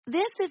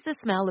This is the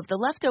smell of the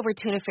leftover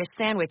tuna fish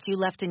sandwich you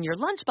left in your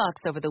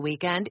lunchbox over the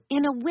weekend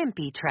in a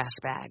wimpy trash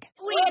bag.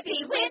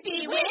 Wimpy,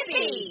 wimpy,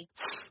 wimpy!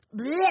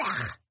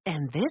 Blech!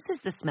 And this is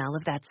the smell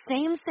of that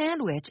same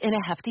sandwich in a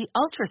hefty,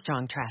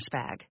 ultra-strong trash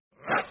bag.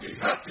 Hefty,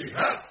 hefty,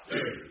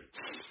 hefty!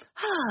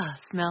 Ah,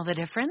 smell the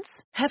difference?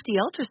 Hefty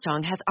Ultra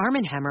Strong has Arm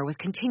 & Hammer with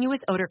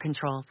continuous odor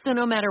control, so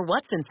no matter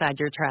what's inside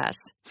your trash,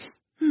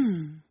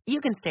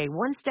 you can stay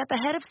one step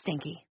ahead of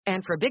stinky.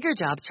 And for bigger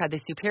jobs, try the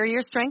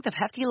superior strength of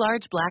Hefty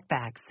Large Black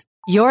Bags.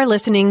 You're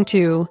listening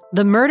to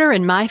The Murder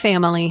in My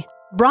Family,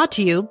 brought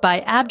to you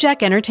by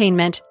Abject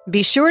Entertainment.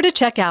 Be sure to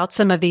check out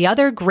some of the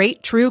other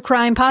great true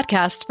crime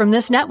podcasts from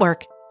this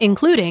network,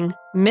 including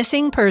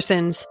Missing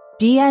Persons,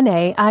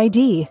 DNA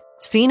ID,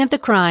 Scene of the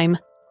Crime,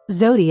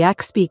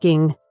 Zodiac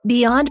Speaking,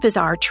 Beyond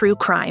Bizarre True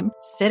Crime,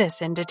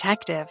 Citizen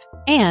Detective,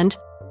 and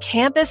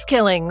Campus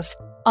Killings.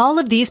 All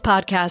of these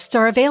podcasts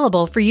are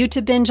available for you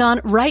to binge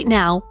on right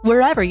now,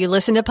 wherever you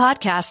listen to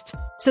podcasts.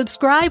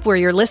 Subscribe where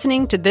you're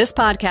listening to this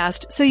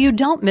podcast so you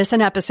don't miss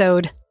an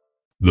episode.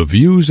 The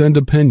views and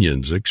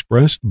opinions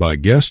expressed by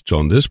guests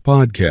on this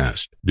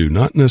podcast do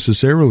not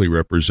necessarily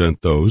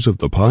represent those of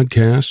the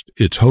podcast,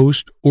 its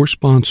host, or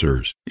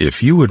sponsors.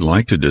 If you would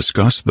like to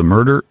discuss the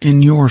murder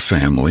in your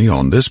family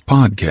on this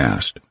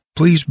podcast,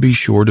 please be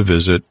sure to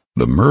visit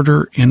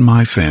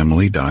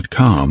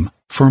themurderinmyfamily.com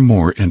for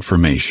more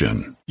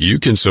information. You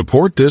can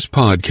support this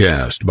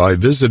podcast by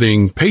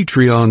visiting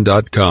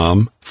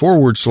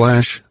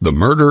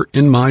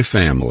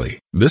patreon.com/themurderinmyfamily.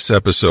 This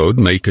episode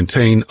may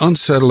contain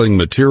unsettling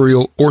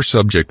material or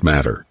subject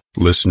matter.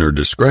 Listener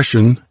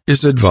discretion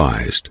is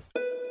advised.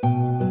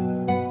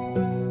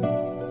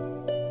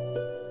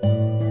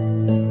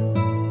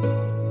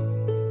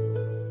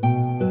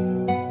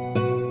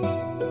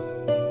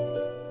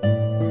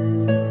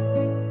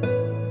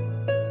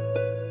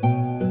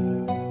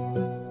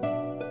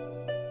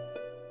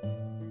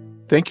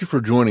 Thank you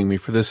for joining me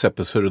for this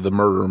episode of The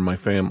Murder in My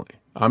Family.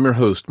 I'm your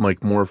host,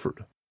 Mike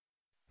Morford.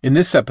 In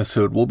this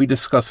episode, we'll be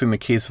discussing the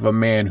case of a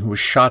man who was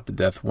shot to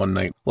death one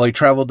night while he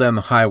traveled down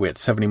the highway at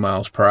 70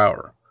 miles per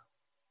hour.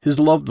 His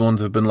loved ones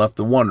have been left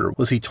to wonder,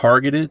 was he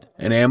targeted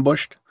and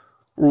ambushed,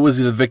 or was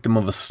he the victim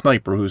of a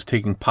sniper who was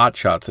taking pot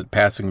shots at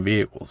passing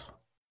vehicles?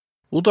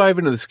 We'll dive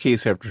into this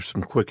case after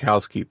some quick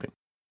housekeeping.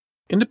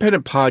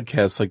 Independent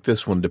podcasts like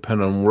this one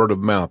depend on word of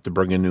mouth to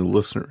bring in new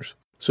listeners.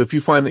 So if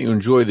you find that you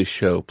enjoy this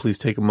show, please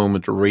take a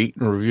moment to rate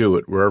and review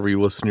it wherever you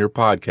listen to your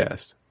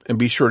podcast. And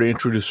be sure to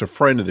introduce a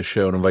friend to the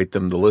show and invite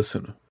them to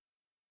listen.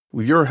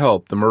 With your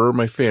help, The Murder in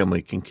My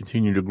Family can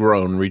continue to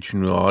grow and reach a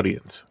new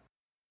audience.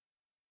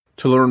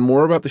 To learn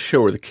more about the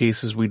show or the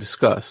cases we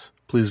discuss,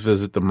 please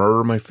visit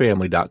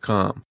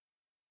themurderinmyfamily.com.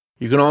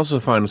 You can also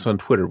find us on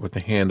Twitter with the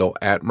handle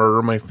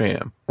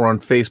 @MurderMyFam or on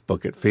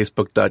Facebook at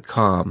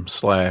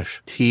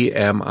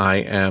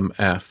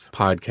facebook.com/TMIMF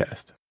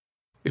podcast.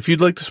 If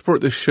you'd like to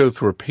support this show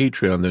through a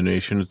Patreon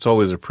donation, it's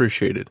always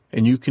appreciated,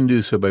 and you can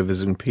do so by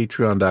visiting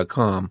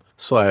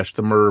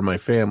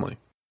patreon.com/themurderinmyfamily.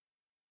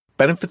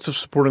 Benefits of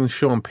supporting the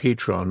show on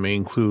Patreon may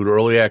include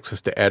early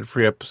access to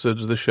ad-free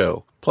episodes of the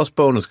show, plus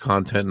bonus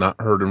content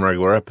not heard in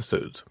regular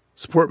episodes.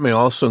 Support may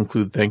also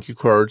include thank you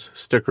cards,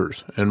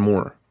 stickers, and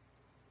more.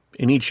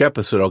 In each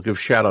episode, I'll give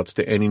shout-outs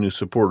to any new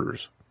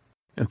supporters.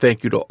 And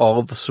thank you to all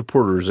of the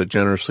supporters that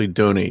generously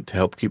donate to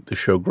help keep the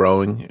show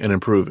growing and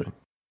improving.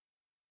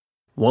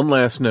 One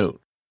last note.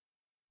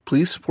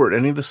 Please support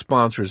any of the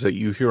sponsors that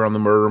you hear on The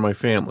Murder in My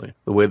Family,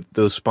 the way that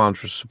those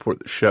sponsors support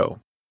the show.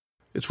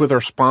 It's with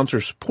our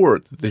sponsor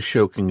support that this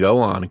show can go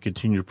on and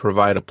continue to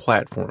provide a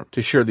platform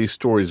to share these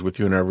stories with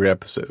you in every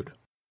episode.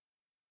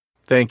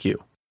 Thank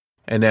you.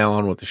 And now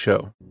on with the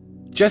show.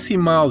 Jesse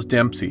Miles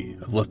Dempsey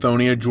of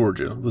Lithonia,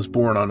 Georgia, was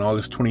born on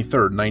August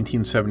 23,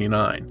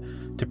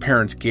 1979, to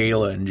parents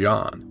Gayla and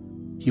John.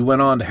 He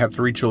went on to have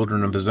 3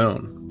 children of his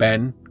own,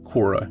 Ben,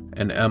 Cora,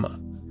 and Emma.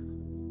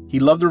 He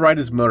loved to ride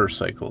his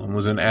motorcycle and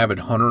was an avid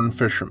hunter and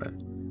fisherman.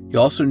 He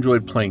also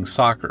enjoyed playing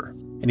soccer,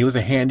 and he was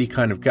a handy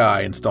kind of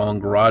guy installing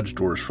garage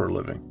doors for a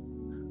living.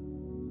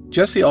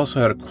 Jesse also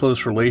had a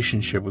close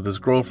relationship with his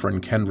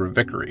girlfriend Kendra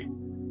Vickery.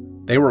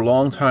 They were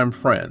longtime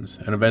friends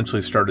and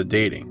eventually started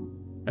dating,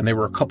 and they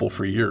were a couple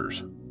for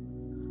years.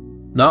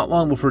 Not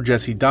long before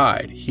Jesse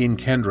died, he and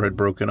Kendra had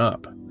broken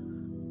up.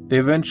 They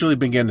eventually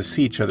began to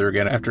see each other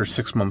again after a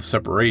 6-month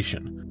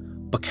separation,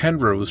 but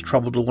Kendra was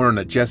troubled to learn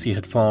that Jesse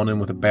had fallen in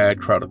with a bad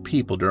crowd of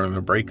people during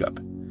their breakup.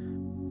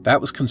 That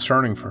was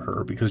concerning for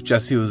her because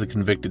Jesse was a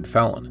convicted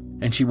felon,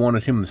 and she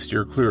wanted him to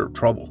steer clear of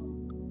trouble.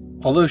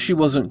 Although she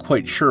wasn't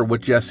quite sure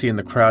what Jesse and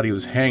the crowd he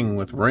was hanging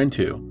with were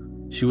into,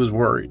 she was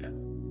worried.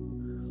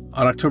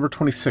 On October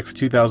 26,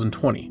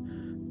 2020,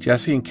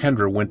 Jesse and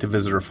Kendra went to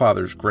visit her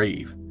father's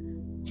grave.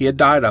 He had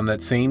died on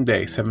that same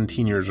day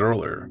 17 years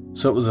earlier,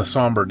 so it was a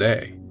somber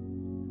day.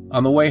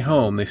 On the way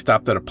home, they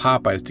stopped at a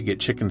Popeyes to get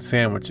chicken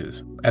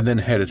sandwiches, and then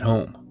headed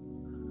home.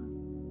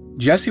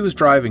 Jesse was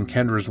driving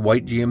Kendra's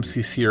white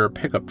GMC Sierra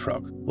pickup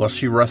truck while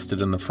she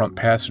rested in the front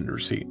passenger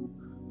seat.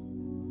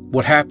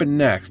 What happened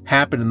next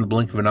happened in the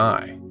blink of an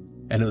eye,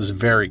 and it was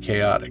very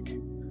chaotic.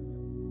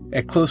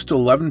 At close to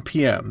 11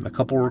 p.m., the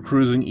couple were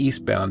cruising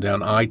eastbound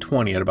down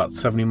I-20 at about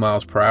 70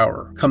 miles per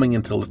hour, coming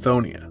into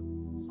Lithonia.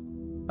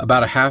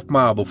 About a half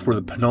mile before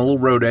the Panola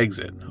Road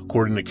exit,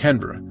 according to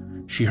Kendra,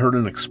 she heard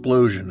an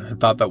explosion and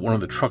thought that one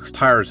of the truck's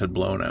tires had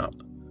blown out.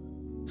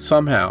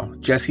 Somehow,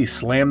 Jesse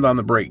slammed on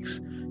the brakes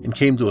and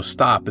came to a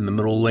stop in the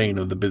middle lane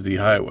of the busy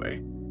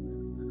highway.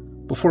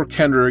 Before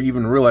Kendra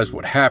even realized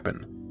what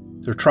happened,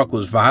 their truck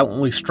was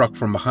violently struck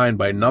from behind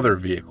by another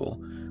vehicle,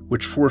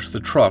 which forced the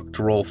truck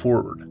to roll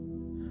forward.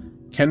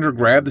 Kendra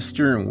grabbed the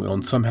steering wheel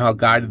and somehow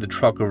guided the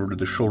truck over to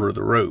the shoulder of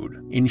the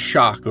road, in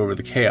shock over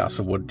the chaos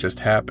of what just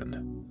happened.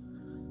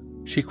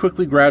 She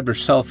quickly grabbed her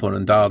cell phone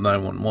and dialed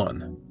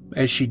 911.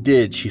 As she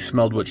did, she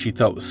smelled what she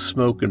thought was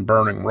smoke and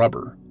burning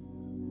rubber.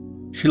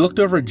 She looked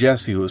over at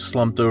Jesse, who was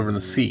slumped over in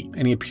the seat,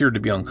 and he appeared to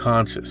be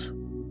unconscious.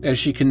 As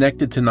she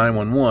connected to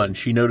 911,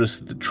 she noticed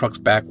that the truck's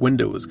back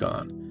window was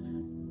gone.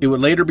 It would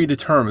later be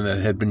determined that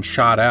it had been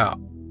shot out.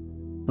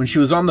 When she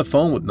was on the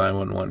phone with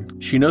 911,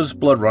 she noticed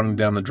blood running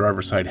down the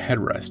driver's side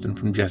headrest and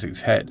from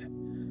Jesse's head.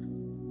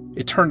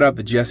 It turned out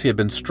that Jesse had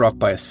been struck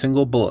by a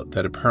single bullet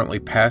that apparently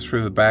passed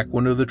through the back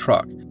window of the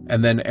truck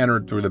and then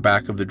entered through the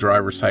back of the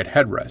driver's side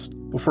headrest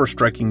before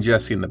striking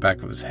Jesse in the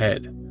back of his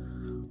head.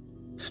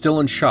 Still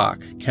in shock,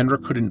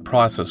 Kendra couldn't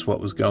process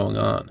what was going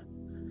on.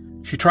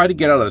 She tried to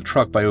get out of the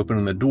truck by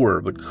opening the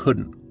door, but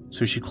couldn't,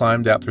 so she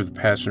climbed out through the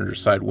passenger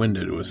side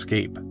window to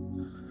escape.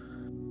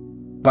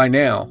 By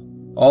now,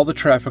 all the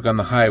traffic on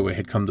the highway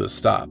had come to a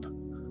stop.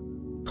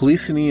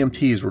 Police and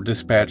EMTs were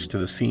dispatched to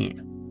the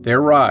scene. They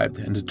arrived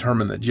and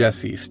determined that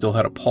Jesse still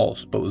had a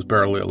pulse but was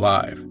barely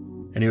alive,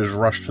 and he was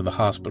rushed to the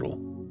hospital.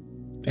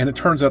 And it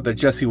turns out that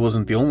Jesse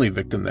wasn't the only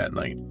victim that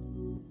night.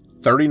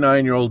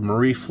 39-year-old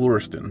Marie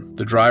Florestan,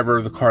 the driver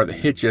of the car that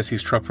hit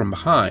Jesse's truck from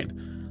behind,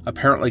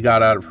 apparently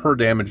got out of her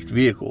damaged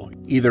vehicle,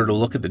 either to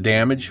look at the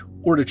damage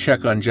or to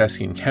check on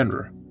Jesse and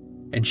Kendra,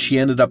 and she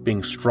ended up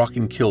being struck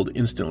and killed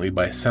instantly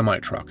by a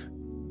semi-truck.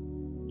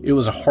 It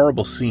was a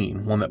horrible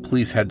scene, one that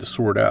police had to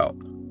sort out.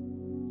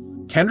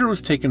 Kendra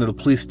was taken to the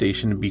police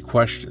station to be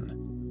questioned.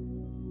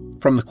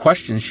 From the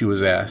questions she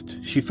was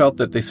asked, she felt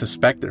that they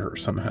suspected her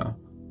somehow,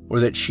 or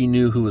that she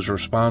knew who was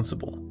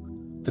responsible.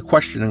 The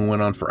questioning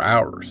went on for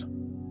hours.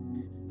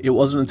 It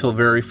wasn't until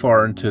very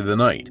far into the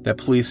night that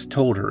police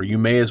told her, "You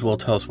may as well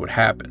tell us what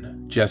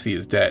happened. Jesse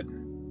is dead."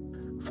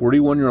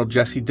 41-year-old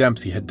Jesse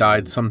Dempsey had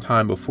died some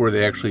time before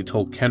they actually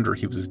told Kendra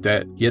he was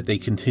dead, yet they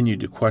continued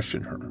to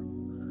question her.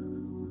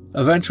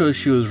 Eventually,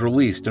 she was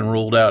released and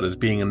ruled out as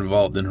being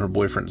involved in her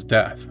boyfriend's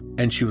death,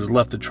 and she was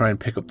left to try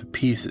and pick up the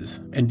pieces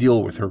and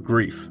deal with her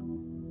grief.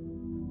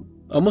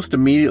 Almost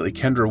immediately,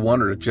 Kendra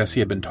wondered if Jesse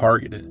had been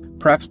targeted,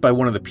 perhaps by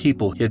one of the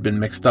people he had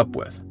been mixed up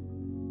with.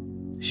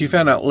 She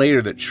found out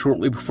later that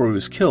shortly before he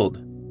was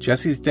killed,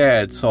 Jesse's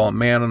dad saw a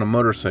man on a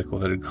motorcycle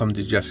that had come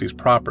to Jesse's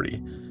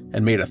property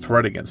and made a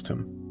threat against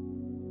him.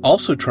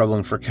 Also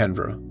troubling for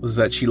Kendra was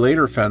that she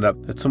later found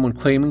out that someone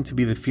claiming to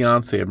be the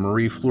fiancé of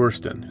Marie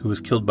Florestan, who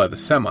was killed by the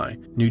semi,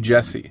 knew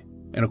Jesse,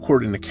 and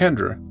according to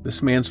Kendra,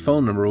 this man's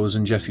phone number was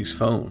in Jesse's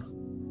phone.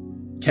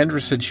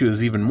 Kendra said she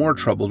was even more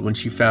troubled when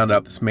she found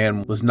out this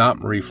man was not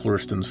Marie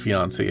Florestan's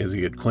fiancé as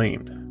he had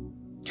claimed.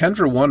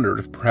 Kendra wondered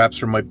if perhaps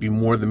there might be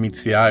more than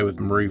meets the eye with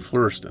Marie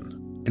Florestan,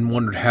 and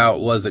wondered how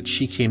it was that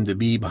she came to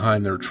be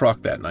behind their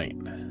truck that night.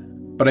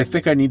 But I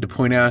think I need to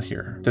point out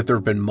here that there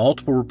have been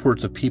multiple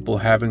reports of people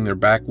having their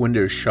back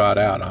windows shot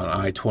out on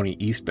I-20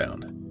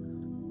 eastbound.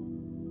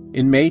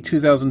 In May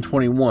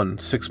 2021,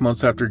 6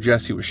 months after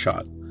Jesse was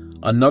shot,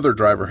 another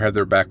driver had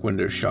their back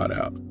windows shot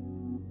out,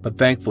 but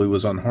thankfully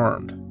was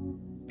unharmed.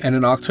 And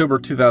in October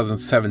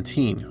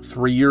 2017,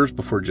 3 years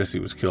before Jesse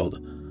was killed,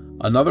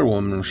 another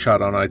woman was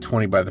shot on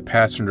I-20 by the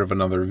passenger of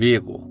another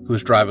vehicle who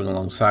was driving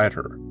alongside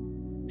her.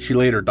 She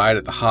later died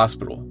at the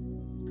hospital.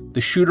 The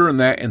shooter in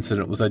that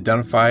incident was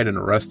identified and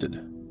arrested.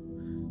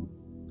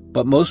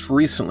 But most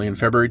recently, in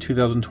February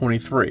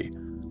 2023,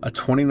 a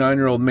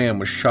 29-year-old man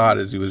was shot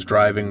as he was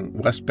driving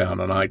westbound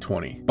on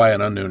I-20 by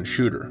an unknown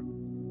shooter.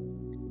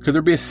 Could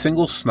there be a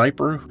single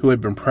sniper who had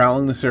been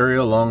prowling this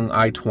area along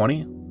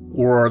I-20,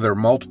 or are there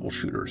multiple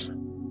shooters?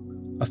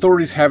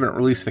 Authorities haven't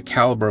released the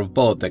caliber of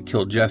bullet that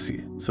killed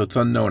Jesse, so it's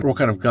unknown what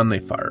kind of gun they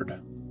fired.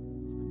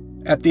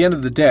 At the end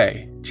of the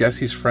day,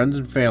 Jesse's friends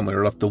and family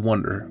are left to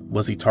wonder,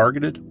 was he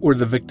targeted or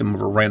the victim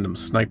of a random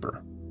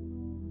sniper?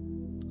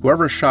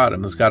 Whoever shot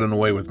him has gotten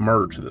away with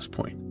murder to this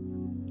point,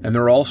 and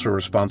they're also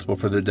responsible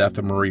for the death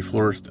of Marie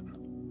Florestan.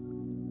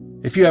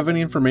 If you have any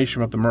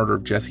information about the murder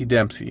of Jesse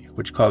Dempsey,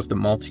 which caused a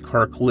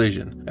multi-car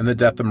collision, and the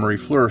death of Marie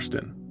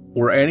Florestan,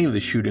 or any of the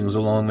shootings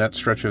along that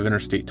stretch of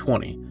Interstate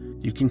 20,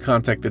 you can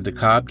contact the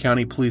DeKalb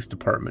County Police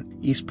Department,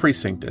 East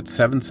Precinct at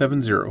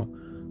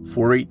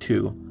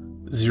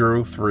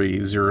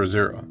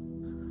 770-482-0300.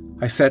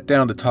 I sat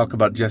down to talk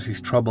about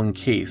Jesse's troubling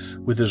case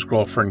with his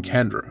girlfriend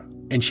Kendra,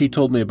 and she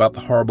told me about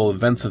the horrible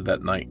events of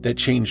that night that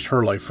changed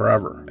her life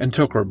forever and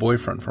took her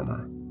boyfriend from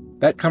her.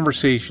 That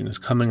conversation is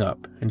coming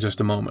up in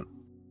just a moment.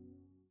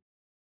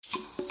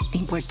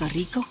 In Puerto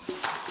Rico,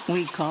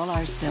 we call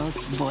ourselves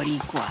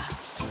Boricua.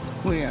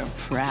 We are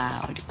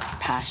proud,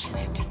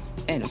 passionate,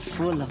 and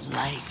full of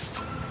life.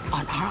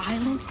 On our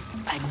island,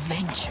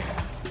 adventure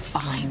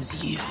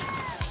finds you.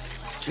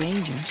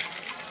 Strangers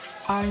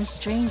aren't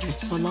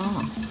strangers for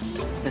long.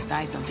 The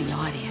size of the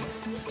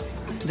audience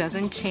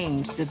doesn't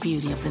change the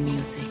beauty of the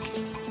music.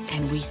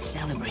 And we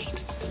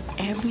celebrate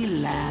every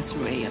last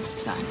ray of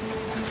sun.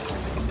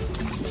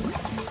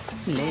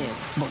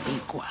 Live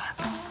Boricua.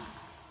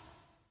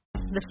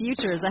 The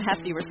future is a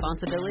hefty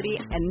responsibility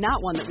and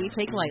not one that we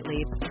take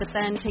lightly. But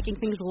then taking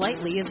things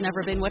lightly has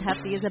never been what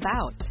Hefty is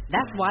about.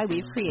 That's why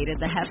we've created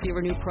the Hefty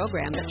Renew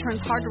program that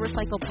turns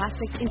hard-to-recycle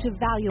plastics into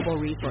valuable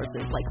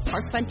resources like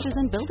park benches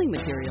and building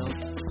materials.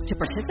 To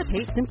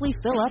participate, simply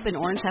fill up an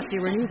orange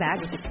Hefty Renew bag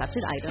with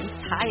accepted items,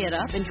 tie it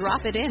up, and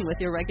drop it in with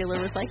your regular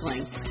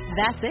recycling.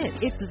 That's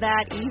it. It's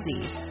that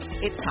easy.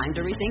 It's time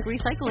to rethink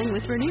recycling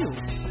with Renew.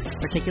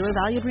 Particular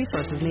valued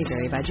resources may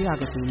vary by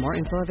geography. More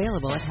info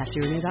available at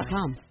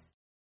heftyrenew.com.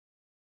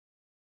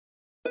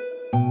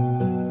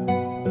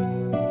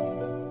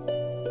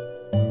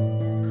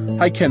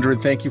 Hi,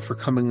 Kendra. Thank you for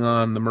coming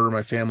on the Murder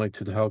My Family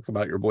to talk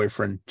about your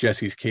boyfriend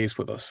Jesse's case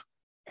with us.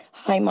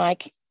 Hi,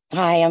 Mike.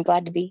 Hi, I'm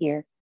glad to be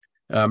here.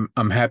 I'm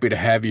happy to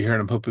have you here,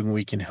 and I'm hoping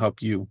we can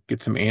help you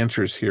get some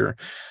answers here.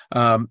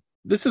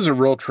 This is a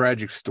real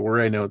tragic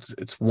story. I know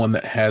it's one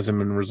that hasn't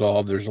been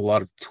resolved. There's a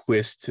lot of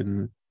twists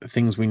and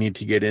things we need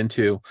to get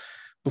into.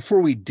 Before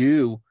we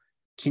do,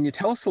 can you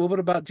tell us a little bit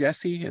about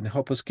Jesse and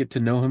help us get to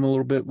know him a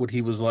little bit, what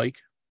he was like?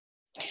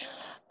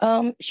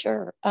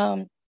 Sure.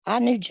 I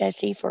knew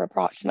Jesse for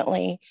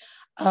approximately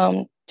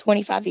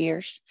 25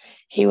 years.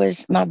 He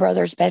was my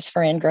brother's best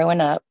friend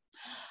growing up.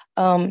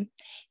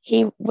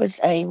 He was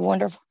a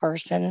wonderful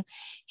person.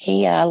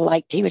 He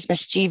was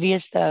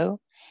mischievous,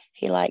 though.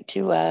 He liked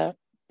to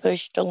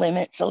push the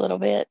limits a little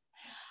bit.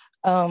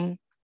 But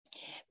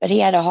he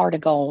had a heart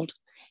of gold.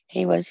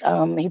 He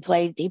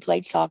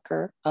played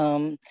soccer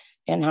in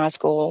high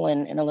school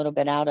and a little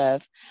bit out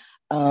of.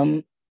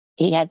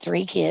 He had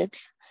 3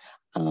 kids,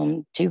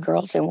 2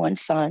 girls and 1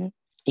 son.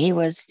 He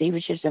was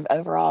just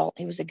overall,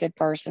 he was a good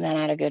person and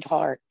had a good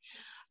heart.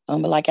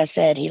 But like I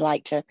said, he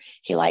liked to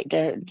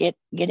get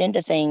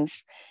into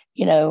things,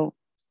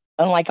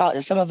 unlike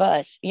some of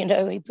us,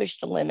 he pushed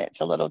the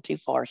limits a little too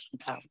far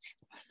sometimes.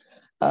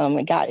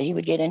 He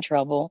would get in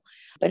trouble,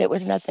 but it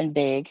was nothing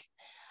big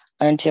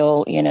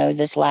until,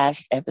 this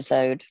last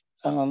episode,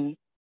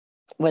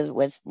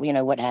 with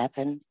what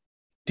happened.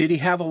 Did he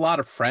have a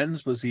lot of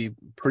friends? Was he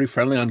pretty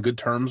friendly, on good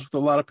terms with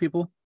a lot of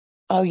people?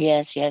 Oh,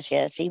 yes.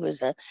 He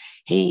was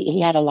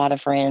he had a lot of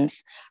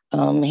friends.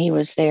 He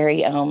was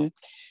very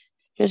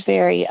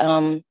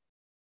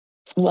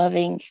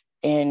loving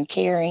and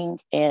caring,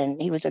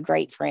 and he was a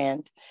great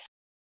friend.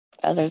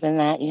 Other than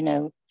that,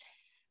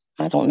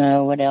 I don't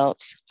know what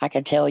else I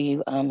could tell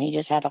you. He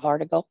just had a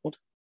heart of gold.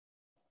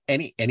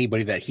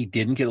 Anybody that he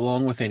didn't get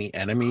along with, any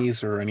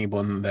enemies or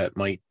anyone that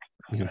might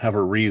have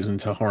a reason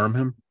to harm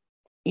him?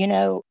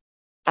 I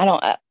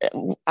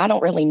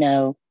don't really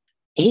know.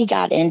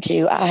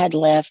 I had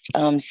left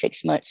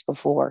 6 months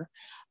before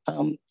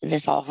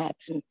this all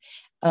happened.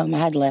 I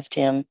had left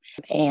him,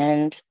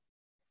 and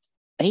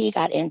he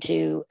got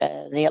into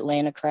the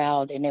Atlanta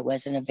crowd, and it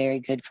wasn't a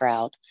very good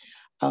crowd.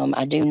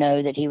 I do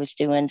know that he was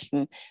doing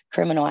some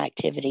criminal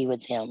activity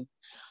with them.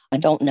 I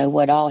don't know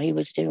what all he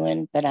was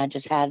doing, but I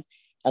just had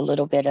a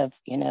little bit of,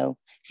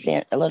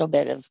 sent a little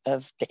bit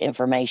of the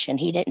information.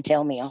 He didn't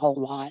tell me a whole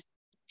lot,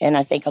 and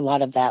I think a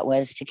lot of that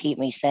was to keep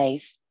me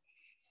safe.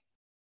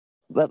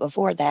 But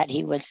before that,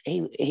 he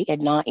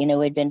had not,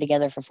 we'd been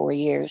together for 4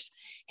 years.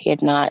 He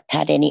had not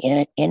had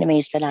any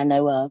enemies that I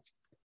know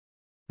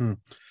of.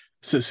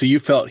 So you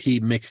felt he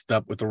mixed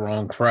up with the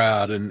wrong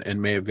crowd and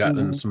may have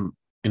gotten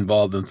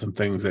involved in some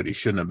things that he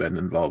shouldn't have been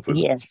involved with.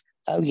 Yes.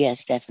 Oh,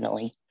 yes,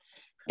 definitely.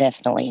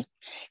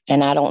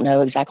 And I don't know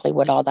exactly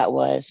what all that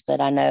was,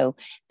 but I know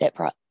that,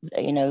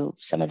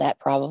 some of that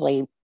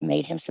probably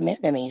made him some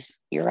enemies.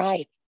 You're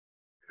right.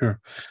 Sure.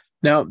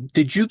 Now,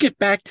 did you get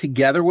back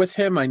together with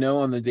him? I know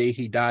on the day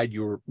he died,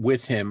 you were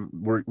with him.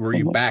 Were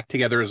you back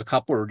together as a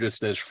couple or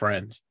just as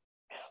friends?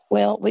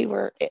 Well, we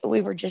were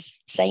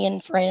just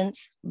saying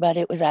friends, but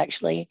it was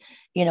actually,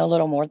 a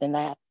little more than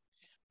that.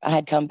 I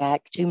had come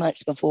back 2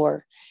 months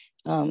before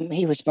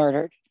he was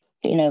murdered.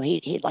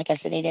 He like I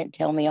said, he didn't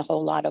tell me a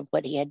whole lot of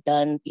what he had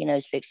done,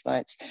 6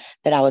 months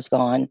that I was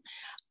gone.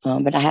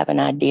 But I have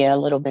a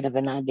little bit of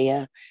an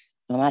idea.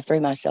 I threw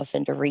myself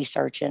into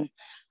researching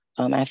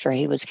after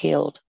he was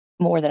killed.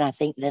 More than I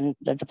think than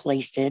the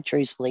police did,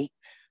 truthfully.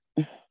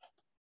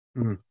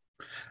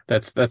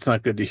 That's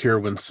not good to hear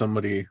when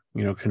somebody,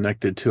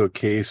 connected to a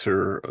case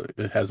or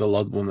has a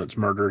loved one that's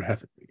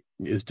murdered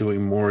is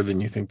doing more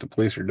than you think the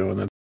police are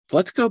doing.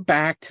 Let's go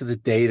back to the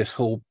day this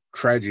whole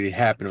tragedy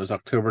happened. It was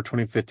October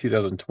 25th,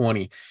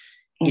 2020.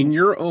 In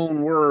your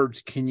own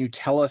words, can you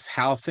tell us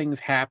how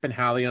things happened,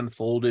 how they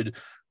unfolded,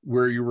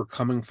 where you were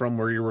coming from,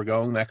 where you were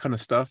going, that kind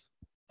of stuff?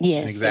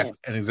 Yes.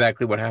 And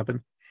exactly what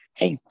happened?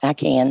 I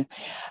can.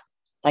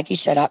 Like you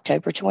said,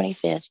 October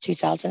 25th,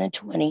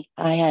 2020,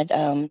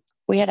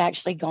 we had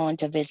actually gone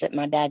to visit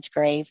my dad's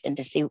grave and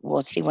to see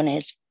one of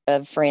his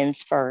of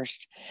friends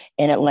first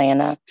in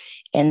Atlanta.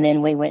 And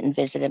then we went and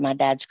visited my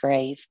dad's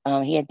grave.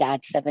 He had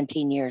died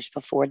 17 years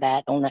before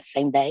that on that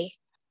same day.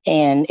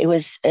 And it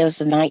was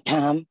the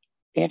nighttime.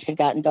 It had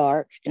gotten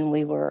dark, and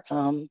we were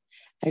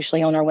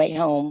actually on our way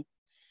home.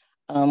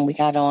 We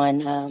got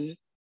on,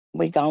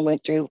 we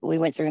went through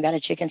and got a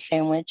chicken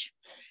sandwich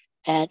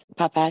at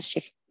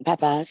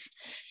Popeyes.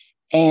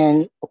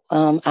 And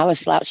I was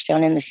slouched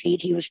down in the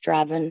seat. He was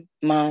driving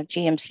my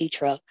GMC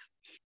truck.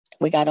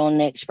 We got on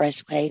the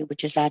expressway,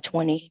 which is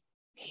I-20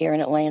 here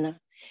in Atlanta,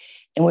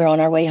 and we were on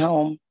our way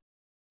home.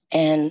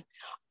 And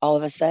all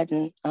of a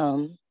sudden,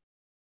 we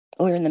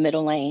were in the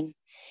middle lane,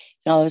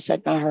 and all of a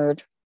sudden I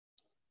heard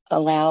a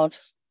loud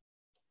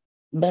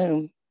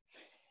boom.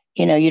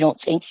 You don't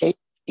think that,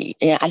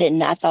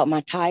 I thought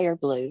my tire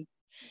blew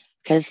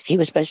because he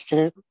was supposed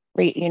to,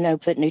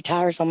 put new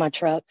tires on my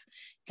truck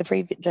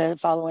the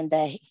following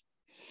day.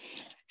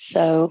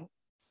 So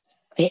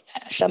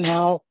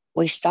somehow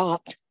we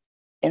stopped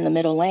in the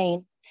middle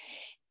lane,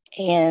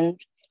 and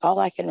all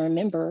I can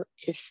remember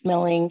is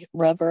smelling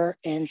rubber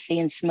and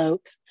seeing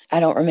smoke. I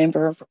don't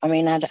remember. I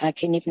mean, I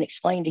can't even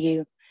explain to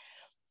you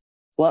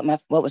what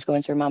was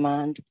going through my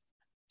mind.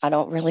 I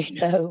don't really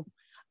know.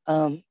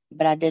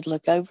 But I did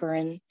look over,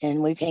 and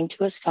we came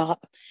to a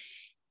stop.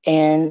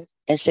 And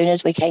as soon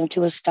as we came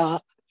to a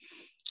stop,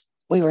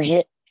 we were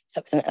hit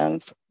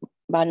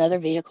by another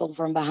vehicle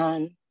from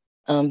behind,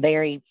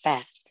 very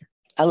fast.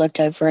 I looked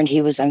over, and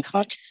he was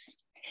unconscious.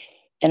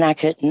 And I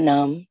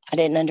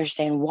didn't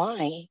understand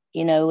why.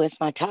 If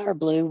my tire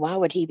blew, why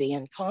would he be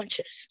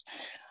unconscious?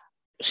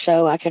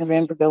 So I can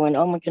remember going,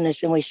 oh my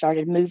goodness, and we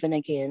started moving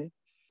again.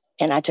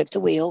 And I took the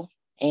wheel,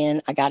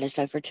 and I got us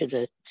over to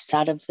the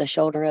side of the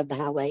shoulder of the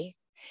highway.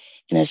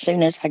 And as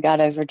soon as I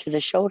got over to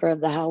the shoulder of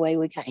the highway,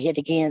 we got hit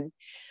again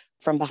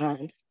from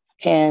behind.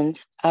 And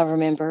I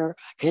remember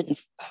I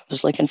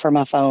was looking for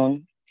my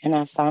phone, and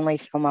I finally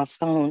found my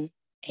phone,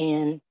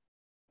 and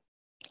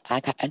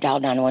I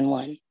dialed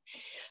 911.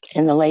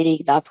 And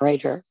the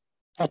operator,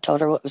 I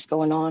told her what was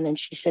going on, and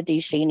she said, "Do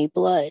you see any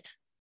blood?"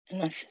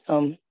 And I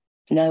said,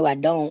 "No, I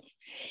don't."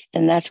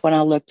 And that's when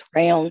I looked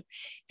around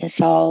and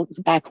saw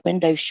the back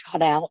window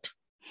shot out.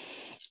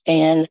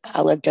 And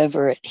I looked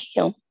over at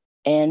him,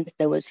 and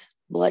there was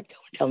blood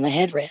going down the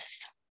headrest.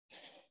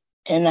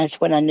 And that's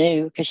when I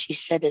knew, because she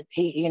said that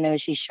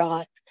she's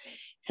shot.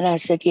 And I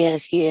said,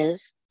 "Yes, he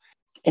is."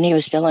 And he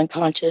was still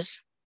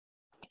unconscious.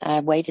 I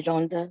waited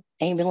on the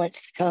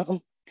ambulance to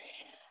come.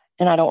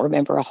 And I don't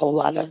remember a whole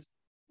lot of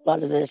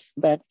this,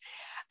 but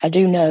I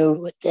do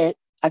know that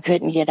I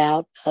couldn't get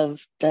out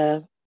of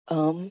the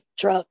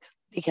truck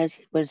because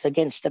it was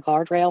against the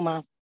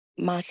guardrail,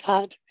 my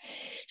side.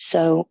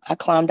 So I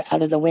climbed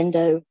out of the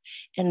window,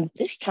 and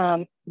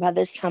by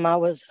this time, I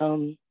was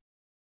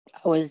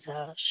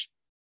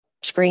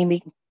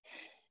screaming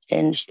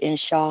in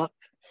shock,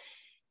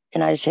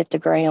 and I just hit the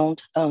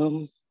ground.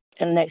 And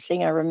the next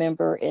thing I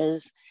remember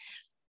is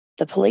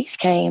the police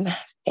came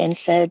and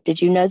said,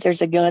 "Did you know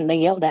there's a gun?" They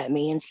yelled at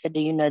me and said, "Do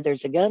you know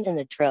there's a gun in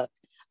the truck?"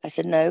 I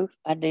said, "No,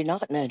 I do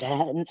not know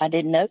that." And I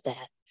didn't know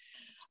that.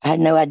 I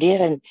had no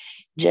idea. And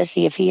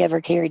Jesse, if he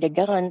ever carried a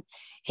gun,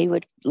 he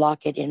would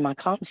lock it in my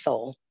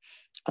console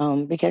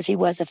because he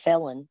was a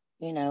felon.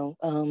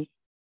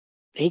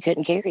 He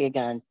couldn't carry a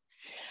gun.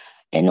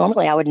 And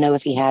normally I would know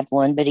if he had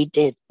one, but he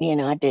did.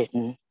 I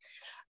didn't.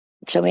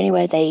 So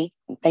anyway,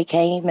 they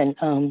came,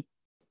 and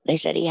they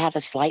said he had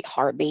a slight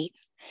heartbeat,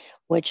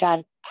 which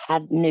I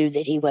knew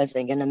that he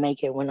wasn't going to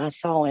make it when I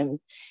saw him.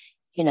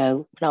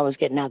 When I was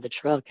getting out of the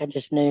truck, I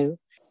just knew.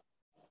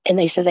 And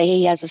they said that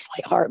he has a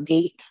slight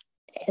heartbeat.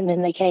 And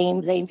then the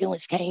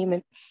ambulance came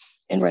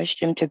and rushed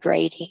him to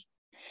Grady.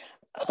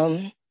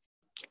 And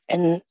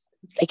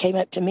they came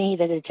up to me,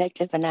 the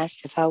detective, and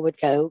asked if I would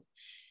go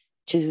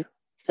to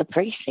the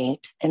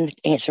precinct and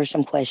answer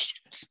some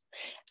questions.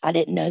 I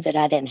didn't know that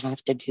I didn't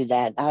have to do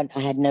that. I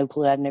had no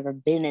clue. I've never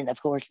been in,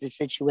 of course, this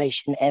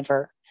situation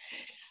ever.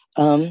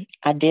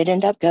 I did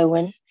end up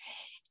going,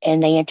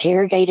 and they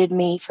interrogated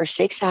me for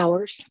 6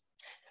 hours.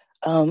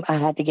 I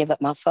had to give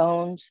up my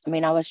phones. I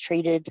mean, I was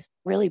treated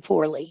really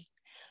poorly.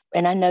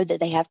 And I know that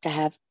they have to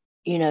have,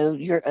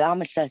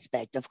 I'm a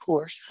suspect, of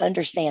course. I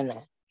understand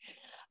that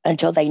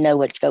until they know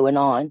what's going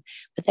on.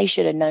 But they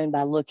should have known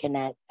by looking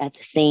at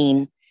the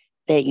scene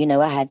that,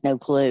 I had no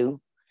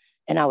clue,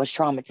 and I was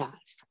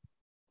traumatized.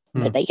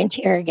 But they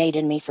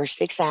interrogated me for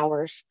 6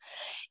 hours,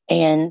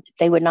 and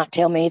they would not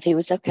tell me if he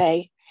was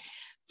okay.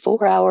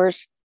 4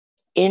 hours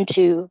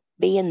into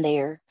being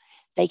there,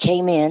 they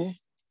came in,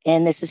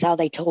 and this is how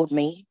they told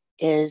me,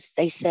 is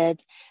they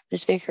said,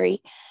 "Ms.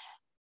 Vickery,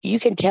 you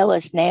can tell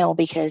us now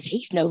because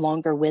he's no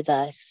longer with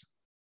us."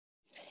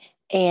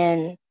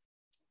 And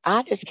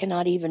I just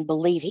cannot even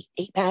believe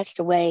he passed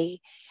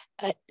away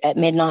at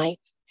midnight,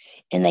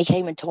 and they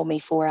came and told me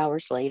 4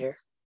 hours later.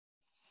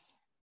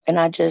 And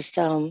I just,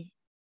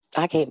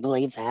 I can't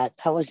believe that.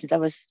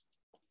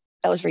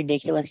 That was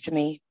ridiculous to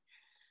me.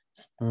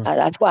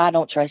 That's why I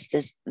don't trust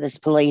this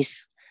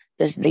police,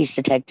 these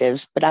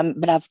detectives. But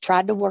I've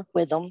tried to work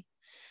with them.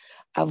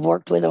 I've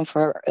worked with them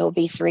it'll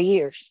be 3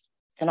 years.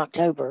 in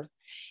October,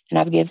 and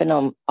I've given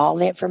them all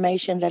the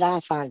information that I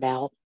find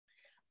out.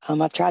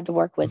 I've tried to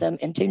work with them,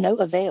 and to no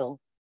avail,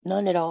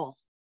 none at all.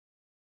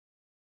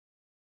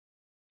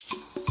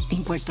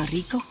 In Puerto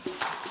Rico,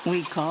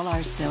 we call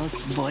ourselves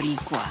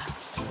Boricua.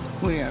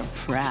 We're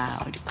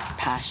proud,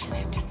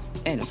 passionate,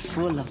 and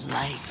full of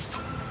life.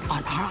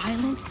 On our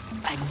island,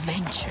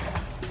 adventure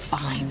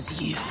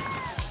finds you.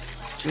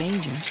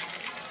 Strangers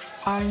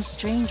aren't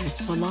strangers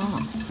for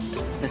long.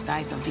 The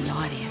size of the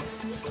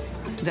audience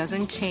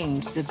doesn't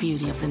change the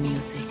beauty of the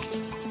music,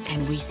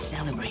 and we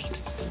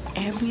celebrate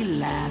every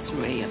last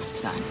ray of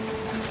sun.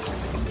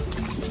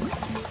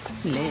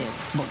 Live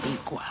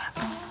Boricua.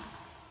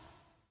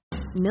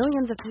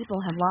 Millions of people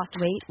have lost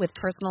weight with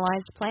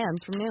personalized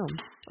plans from Noom.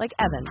 Like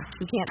Evan,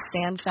 who can't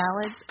stand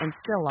salads and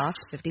still lost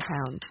 50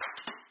 pounds.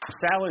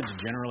 Salads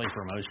generally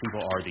for most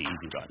people are the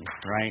easy button,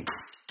 right?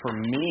 For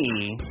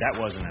me, that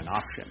wasn't an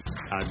option.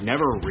 I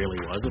never really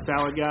was a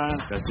salad guy.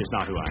 That's just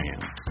not who I am.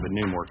 But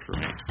Noom worked for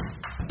me.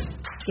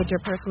 Get your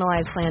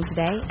personalized plan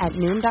today at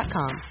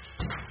Noom.com.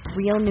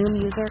 Real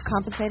Noom user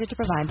compensated to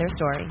provide their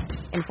story.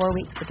 In 4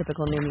 weeks, the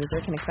typical Noom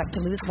user can expect to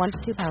lose 1 to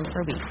 2 pounds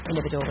per week.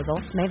 Individual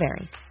results may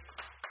vary.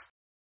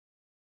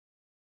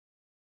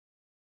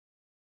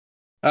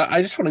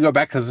 I just want to go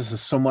back because this is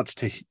so much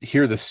to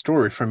hear the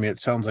story from you. It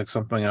sounds like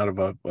something out of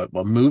a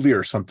movie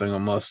or something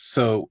almost.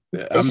 So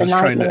I'm just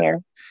trying to,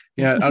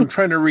 I'm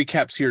trying to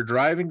recap. So you're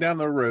driving down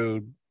the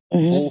road,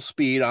 full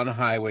speed on a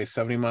highway,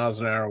 70 miles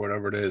an hour,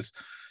 whatever it is.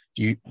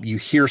 You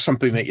hear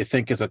something that you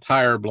think is a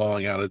tire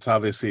blowing out. It's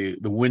obviously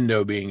the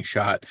window being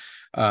shot.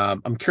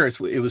 I'm curious.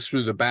 It was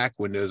through the back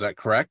window. Is that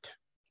correct?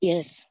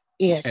 Yes.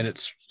 Yes. And it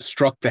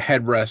struck the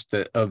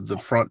headrest of the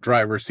front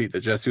driver's seat that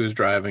Jesse was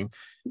driving.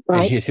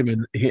 Right.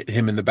 And hit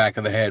him in the back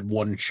of the head.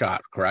 One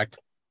shot, correct?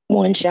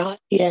 One shot,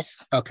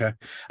 yes. Okay.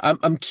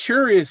 I'm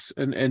curious,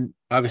 and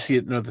obviously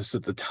you didn't know this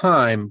at the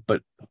time,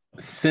 but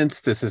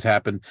since this has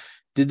happened,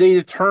 did they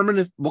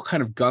determine what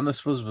kind of gun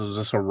this was? Was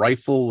this a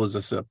rifle? Was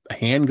this a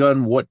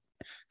handgun? What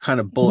kind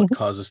of bullet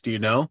caused this? Do you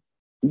know?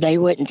 They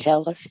wouldn't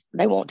tell us.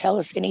 They won't tell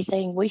us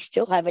anything. We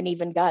still haven't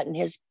even gotten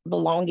his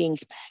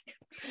belongings back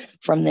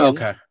from them.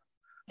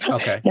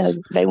 Okay. No,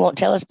 they won't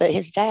tell us, but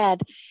his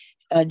dad,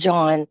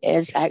 John,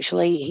 is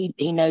actually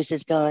he knows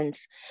his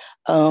guns,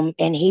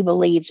 and he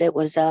believes it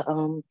was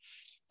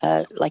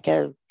like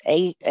a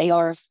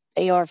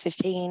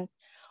AR-15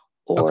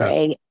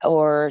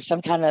 or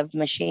some kind of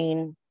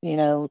machine,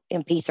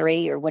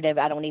 MP3 or whatever.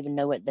 I don't even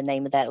know what the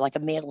name of that, like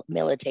a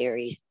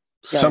military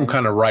gun. Some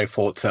kind of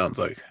rifle, it sounds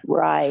like.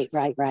 Right.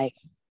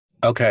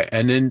 Okay,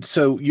 and then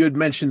so you had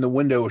mentioned the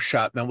window was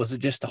shot. Now, was it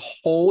just a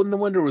hole in the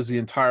window, or was the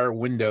entire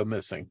window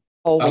missing?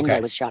 Whole window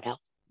was shot out.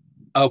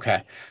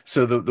 Okay,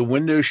 so the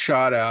window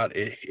shot out.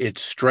 It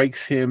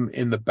strikes him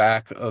in the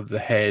back of the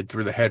head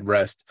through the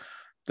headrest,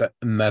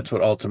 and that's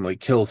what ultimately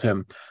kills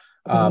him.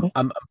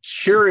 I'm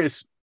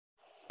curious.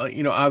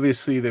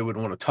 Obviously they would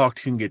want to talk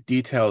to you and get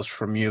details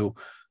from you,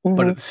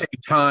 but at the same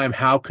time,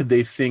 how could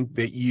they think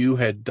that you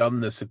had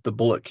done this if the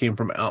bullet came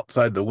from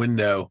outside the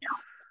window?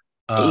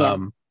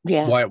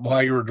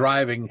 While you were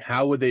driving,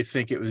 how would they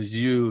think it was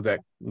you? That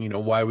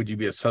why would you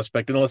be a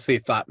suspect unless they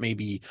thought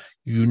maybe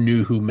you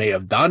knew who may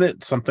have done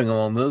it, something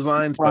along those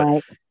lines? Right. But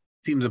it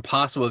seems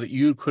impossible that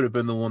you could have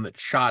been the one that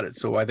shot it.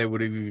 So why they would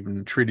have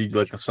even treated you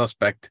like a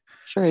suspect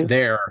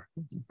there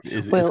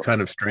is kind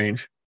of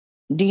strange.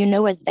 Do you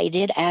know what they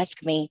did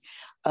ask me?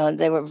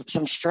 There were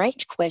some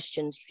strange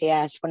questions they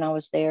asked when I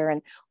was there,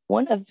 and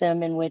one of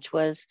them in which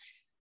was,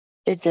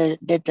 did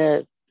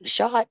the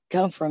shot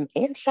come from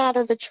inside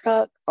of the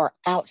truck or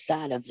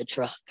outside of the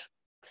truck?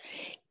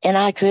 And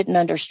I couldn't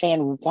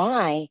understand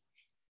why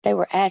they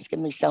were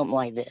asking me something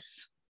like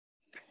this.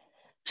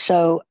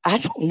 So I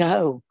don't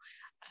know.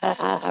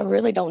 I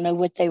really don't know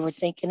what they were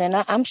thinking. And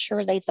I'm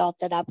sure they thought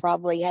that I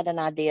probably had an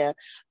idea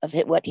of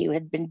what he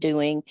had been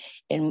doing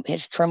in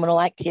his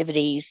criminal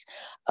activities.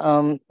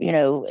 And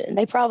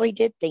they probably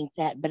did think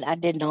that, but I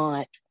did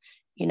not.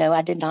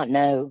 I did not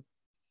know.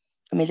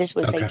 I mean, this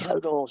was a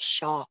total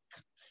shock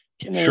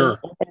to me. A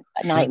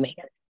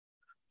nightmare.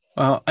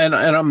 Well, and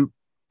I'm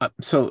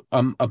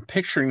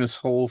picturing this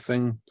whole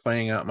thing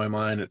playing out in my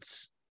mind.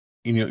 It's,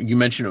 you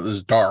mentioned it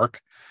was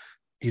dark.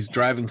 He's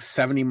driving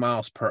 70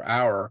 miles per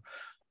hour.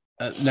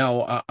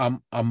 Now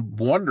I'm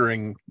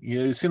wondering,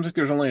 it seems like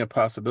there's only a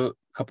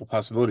couple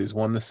possibilities.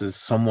 One, this is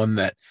someone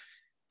that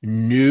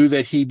knew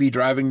that he'd be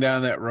driving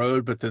down that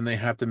road, but then they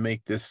have to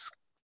make this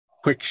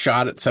quick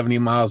shot at 70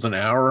 miles an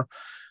hour.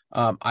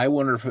 I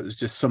wonder if it was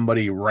just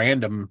somebody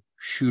random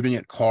shooting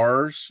at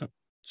cars,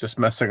 just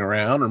messing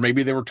around, or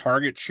maybe they were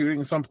target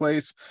shooting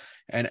someplace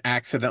and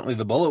accidentally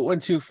the bullet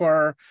went too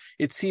far.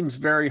 It seems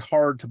very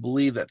hard to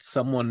believe that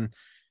someone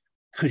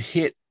could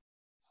hit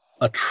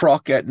a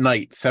truck at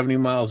night, 70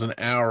 miles an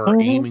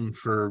hour, aiming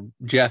for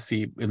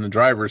Jesse in the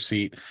driver's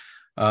seat.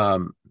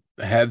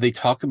 Have they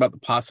talked about the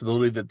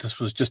possibility that this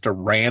was just a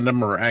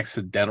random or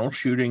accidental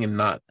shooting and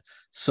not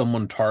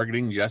someone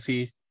targeting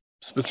Jesse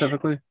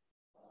specifically?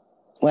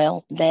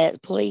 Well, the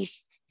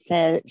police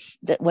says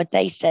that what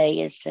they say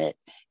is that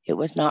it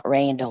was not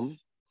random.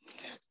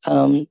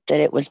 that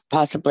it was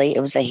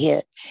a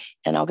hit.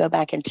 And I'll go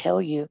back and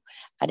tell you,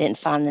 I didn't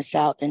find this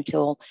out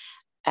until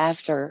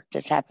after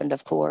this happened,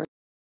 of course.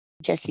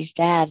 Jesse's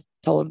dad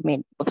told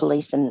me, the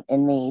police and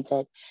me,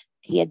 that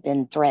he had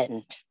been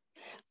threatened.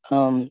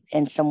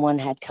 And someone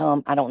had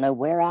come, I don't know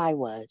where I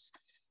was,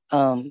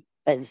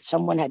 but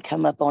someone had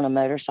come up on a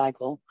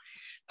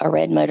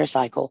red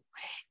motorcycle,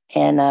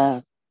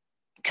 and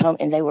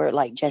they were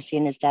like, Jesse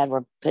and his dad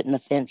were putting the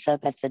fence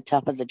up at the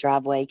top of the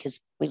driveway because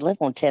we live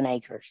on 10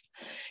 acres.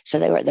 So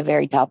they were at the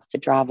very top of the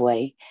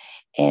driveway,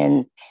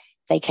 and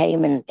they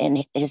came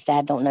and his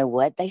dad don't know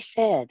what they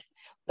said,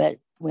 but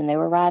when they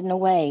were riding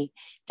away,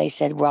 they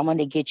said, well, I'm going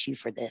to get you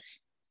for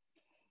this.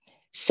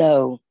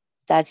 So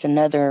that's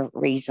another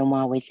reason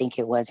why we think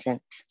it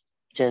wasn't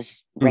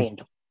just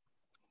random.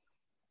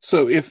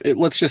 So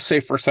let's just say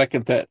for a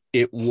second that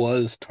it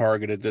was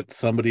targeted, that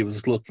somebody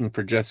was looking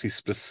for Jesse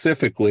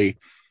specifically.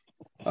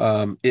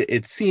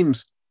 It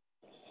seems,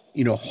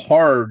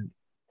 hard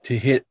to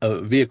hit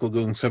a vehicle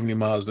going 70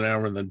 miles an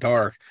hour in the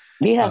dark.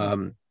 Yeah.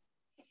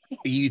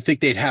 You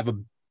think they'd have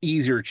an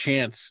easier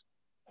chance,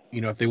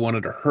 if they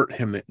wanted to hurt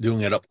him,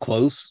 doing it up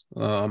close,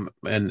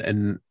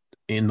 and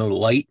in the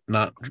light,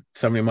 not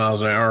 70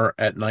 miles an hour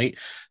at night.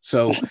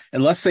 So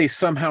unless they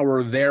somehow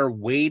were there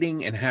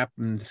waiting and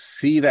happened to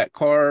see that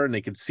car and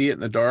they could see it in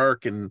the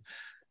dark and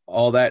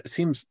all that, it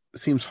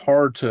seems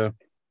hard to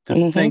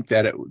think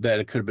that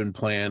it could have been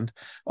planned.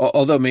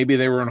 Although maybe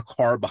they were in a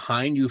car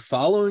behind you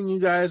following you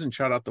guys and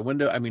shot out the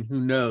window. I mean, who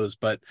knows?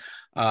 But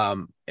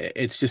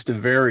it's just a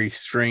very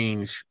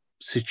strange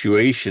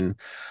situation.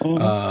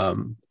 I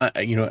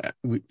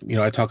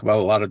talk about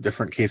a lot of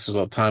different cases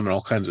all the time, and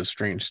all kinds of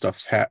strange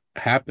stuff's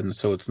happens.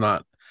 So it's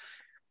not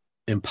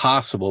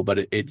impossible, but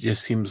it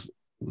just seems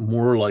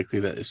more likely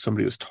that if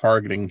somebody was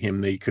targeting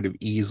him, they could have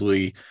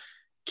easily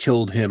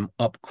killed him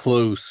up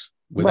close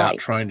without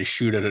trying to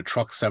shoot at a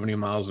truck 70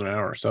 miles an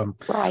hour. So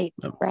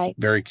I'm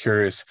very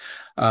curious.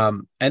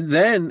 And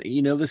then,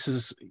 this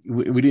is,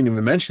 we didn't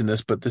even mention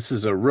this, but this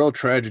is a real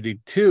tragedy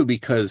too,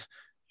 because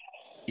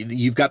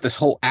you've got this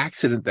whole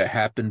accident that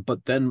happened,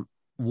 but then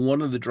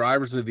one of the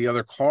drivers of the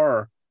other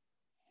car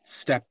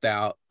stepped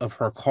out of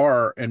her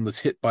car and was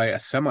hit by a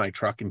semi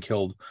truck and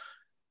killed.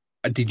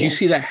 Did you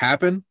see that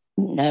happen?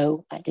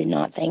 No, I did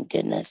not. Thank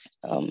goodness.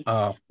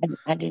 I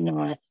did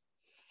not.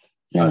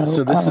 No.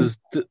 So this is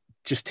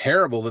just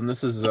terrible. Then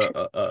this is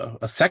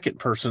a second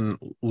person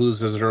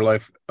loses her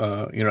life,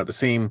 at the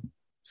same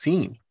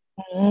scene.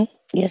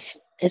 Yes,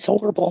 it's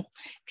horrible.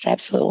 It's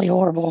absolutely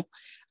horrible.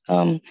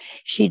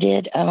 She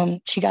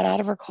got out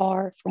of her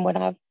car, from what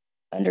I've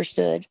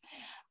understood.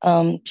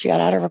 She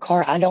got out of her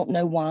car. I don't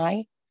know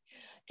why.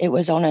 It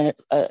was on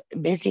a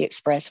busy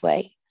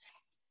expressway.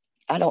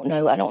 I don't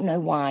know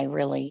why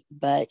really,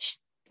 but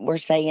we're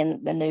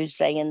saying, the news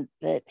saying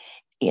that,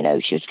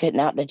 she was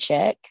getting out to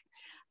check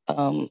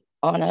on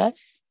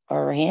us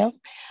or him.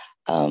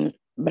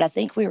 But I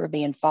think we were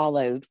being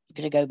followed.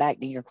 To go back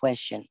to your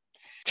question,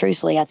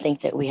 truthfully, I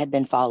think that we had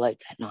been followed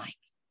that night.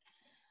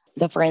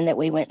 The friend that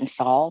we went and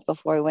saw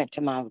before we went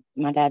to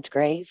my dad's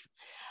grave,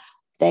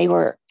 they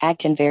were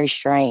acting very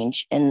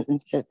strange.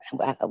 And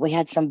we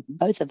had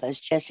both of us,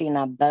 Jesse and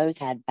I, both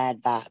had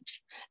bad vibes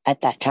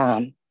at that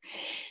time.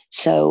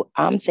 So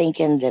I'm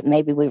thinking that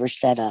maybe we were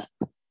set up.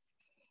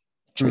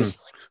 Truthfully.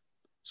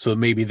 So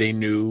maybe they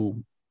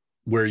knew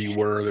where you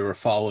were. They were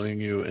following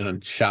you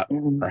and shot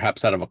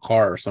perhaps out of a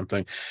car or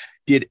something.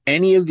 Did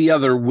any of the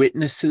other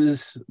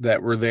witnesses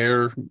that were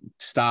there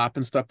stop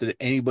and stuff? Did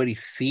anybody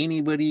see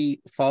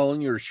anybody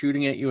following you or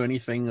shooting at you?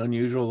 Anything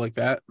unusual like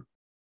that?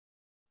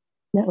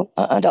 No.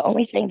 The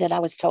only thing that I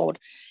was told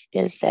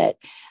is that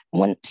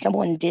when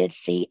someone did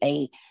see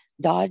a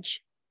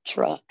Dodge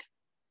truck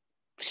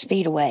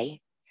speed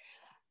away,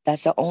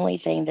 that's the only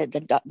thing that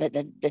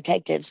the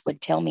detectives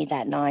would tell me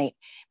that night,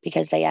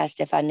 because they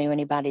asked if I knew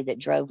anybody that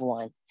drove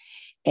one.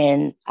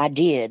 And I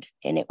did.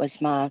 And it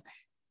was my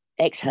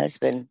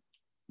ex-husband,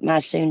 my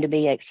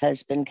soon-to-be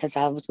ex-husband, because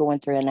I was going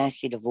through a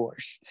nasty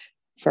divorce.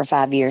 For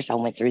 5 years, I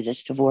went through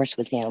this divorce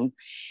with him.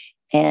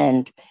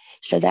 And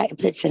so that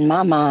puts in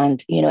my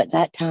mind, at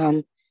that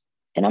time,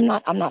 and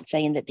I'm not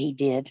saying that he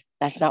did.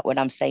 That's not what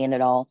I'm saying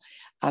at all.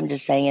 I'm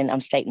just saying,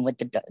 I'm stating what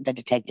the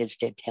detectives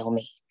did tell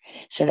me.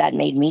 So that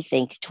made me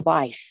think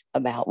twice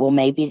about, well,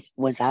 maybe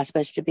was I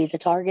supposed to be the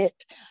target?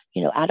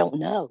 I don't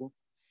know.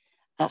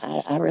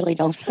 I really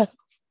don't know.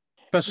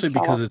 Especially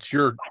because it's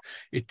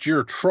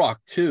your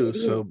truck too.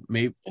 So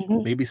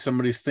maybe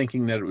somebody's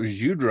thinking that it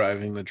was you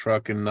driving the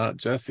truck and not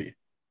Jesse.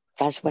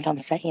 That's what I'm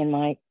saying,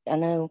 Mike. I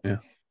know. Yeah.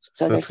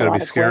 So that's gotta be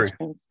scary.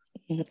 Questions.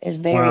 It's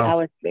very. Wow. I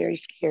was very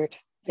scared.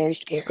 Very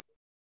scared.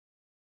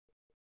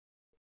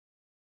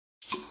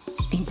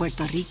 In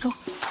Puerto Rico,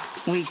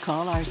 we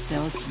call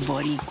ourselves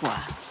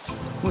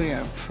Boricua. We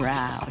are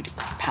proud,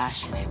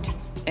 passionate,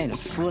 and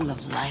full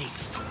of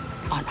life.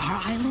 On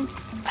our island,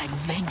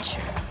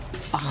 adventure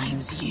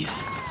finds you.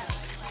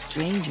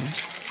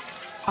 Strangers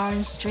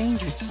aren't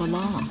strangers for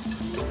long.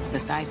 The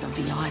size of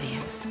the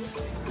audience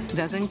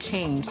doesn't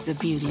change the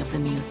beauty of the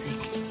music.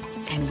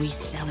 and we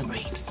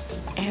celebrate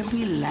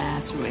every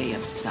last ray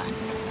of sun.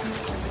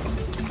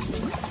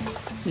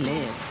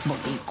 Live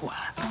Boricua.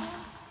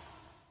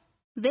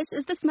 This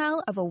is the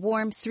smell of a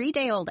warm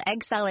 3-day-old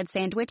egg salad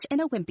sandwich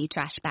in a wimpy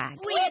trash bag.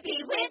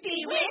 Wimpy,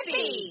 wimpy,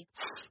 wimpy!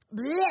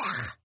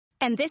 Blech.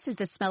 And this is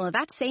the smell of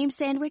that same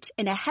sandwich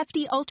in a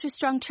hefty,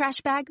 ultra-strong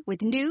trash bag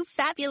with new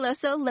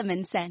Fabuloso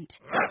lemon scent.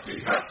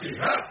 Hefty, hefty,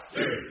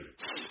 hefty!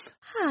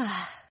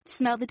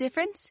 Smell the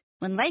difference?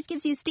 When life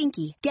gives you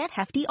stinky, get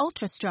Hefty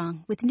Ultra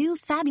Strong with new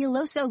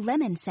Fabuloso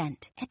lemon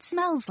scent. It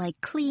smells like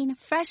clean,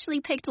 freshly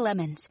picked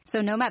lemons.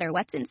 So no matter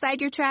what's inside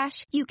your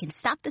trash, you can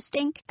stop the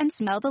stink and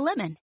smell the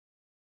lemon.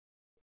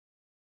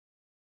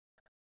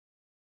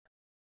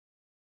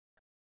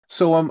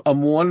 So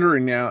I'm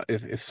wondering now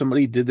if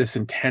somebody did this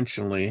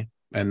intentionally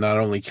and not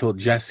only killed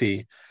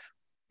Jesse,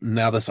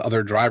 now this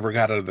other driver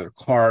got out of their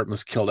car and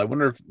was killed. I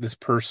wonder if this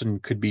person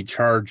could be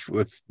charged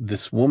with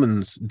this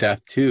woman's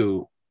death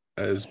too,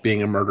 as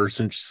being a murder,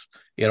 since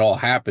it all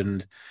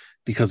happened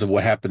because of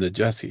what happened to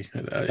Jesse.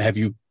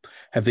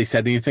 Have they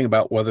said anything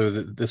about whether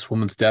this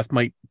woman's death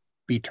might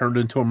be turned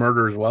into a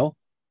murder as well?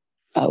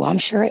 Oh, I'm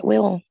sure it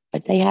will,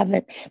 but they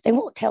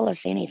won't tell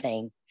us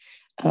anything.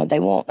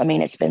 They won't. I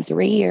mean, it's been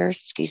 3 years,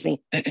 excuse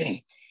me.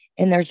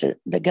 And there's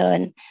the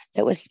gun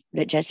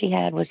that Jesse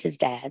had was his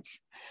dad's.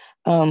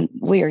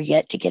 We are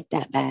yet to get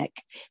that back.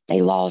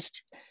 They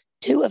lost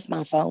 2 of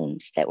my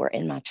phones that were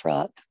in my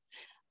truck.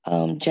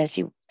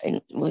 Jesse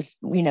was,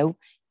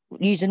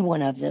 using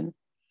one of them.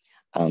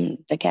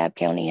 The Cobb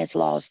County has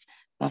lost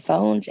my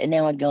phones and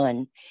now a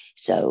gun.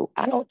 So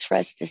I don't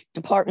trust this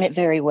department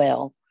very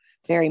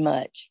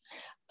much.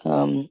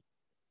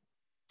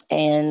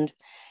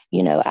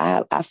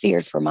 I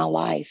feared for my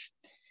life,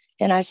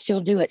 and I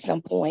still do at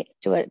some point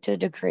to a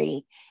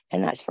degree,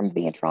 and that's from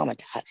being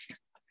traumatized.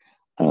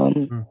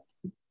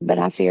 But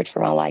I feared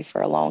for my life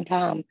for a long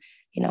time.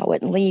 I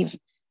wouldn't leave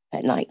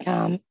at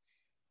nighttime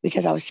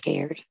because I was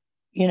scared.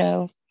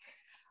 It's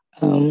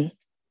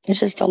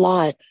just a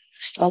lot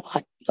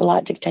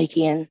to take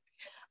in.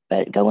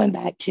 But going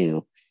back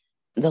to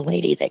the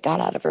lady that got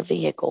out of her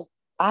vehicle,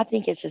 I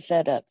think it's a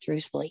setup,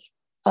 truthfully.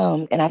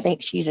 And I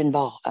think she's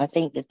involved. I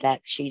think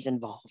that she's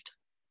involved.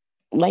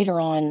 Later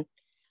on,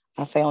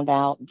 I found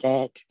out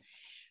that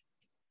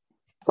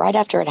right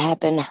after it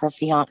happened, her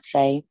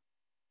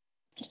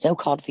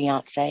so-called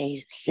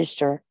fiance,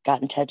 sister,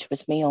 got in touch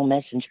with me on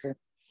Messenger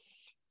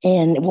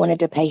and wanted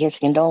to pay his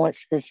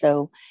condolences.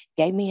 So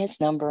gave me his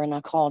number, and I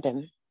called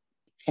him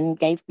and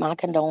gave my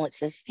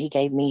condolences. He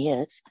gave me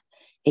his.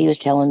 He was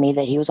telling me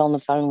that he was on the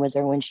phone with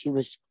her when she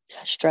was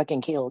struck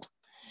and killed,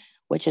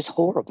 which is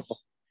horrible.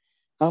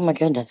 Oh my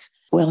goodness.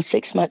 Well,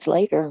 6 months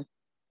later,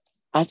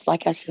 I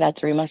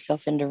threw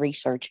myself into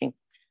researching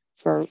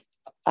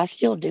I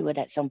still do it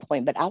at some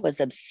point, but I was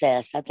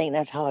obsessed. I think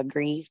that's how I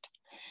grieved.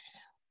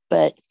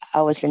 But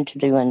I was into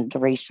doing the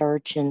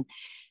research and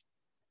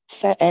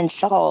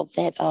saw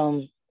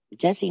that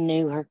Jesse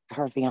knew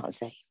her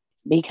fiance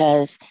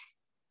because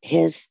he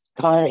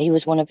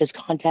was one of his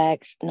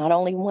contacts, not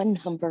only one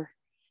number,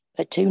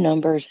 but 2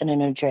 numbers and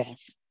an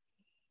address.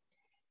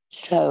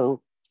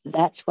 So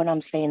that's what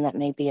I'm saying. That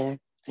may be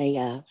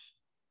a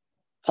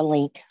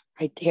link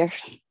right there.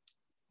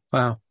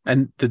 Wow.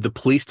 And did the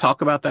police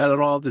talk about that at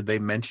all? Did they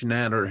mention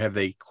that, or have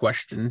they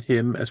questioned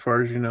him as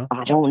far as you know?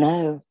 I don't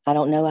know.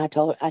 I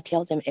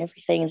tell them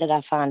everything that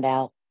I find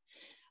out.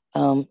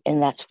 And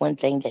that's one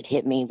thing that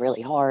hit me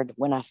really hard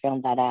when I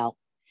found that out.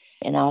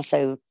 And I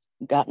also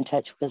got in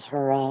touch with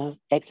her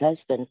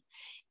ex-husband,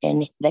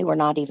 and they were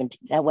not even,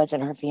 that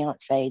wasn't her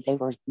fiance. They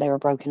were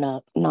broken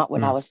up. Not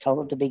what I was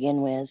told to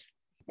begin with.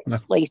 No.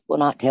 The police will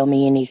not tell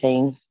me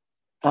anything.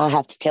 I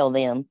have to tell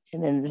them,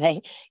 and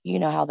then you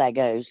know how that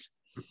goes.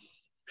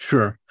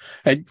 Sure.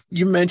 And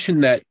you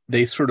mentioned that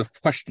they sort of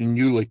questioned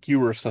you like you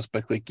were a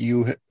suspect, like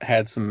you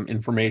had some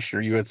information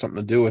or you had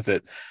something to do with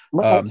it.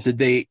 Right. Did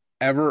they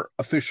ever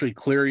officially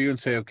clear you and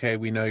say, okay,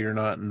 we know you're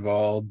not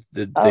involved?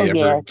 Did they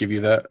ever give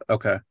you that?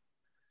 Okay.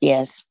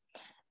 Yes,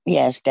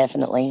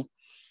 definitely.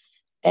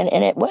 And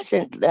it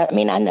wasn't, I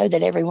mean, I know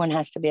that everyone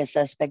has to be a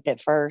suspect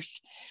at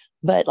first,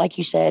 but like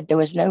you said, there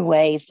was no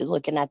way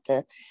looking at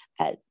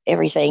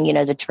everything,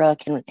 the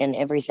truck and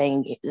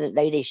everything,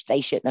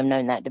 they shouldn't have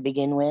known that to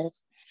begin with.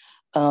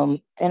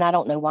 And I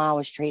don't know why I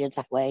was treated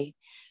that way.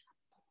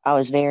 I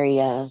was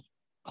very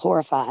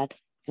horrified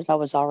because I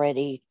was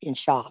already in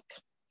shock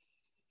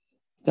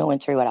going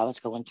through what I was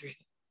going through.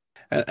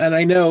 And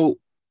I know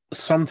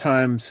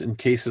sometimes in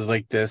cases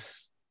like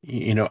this,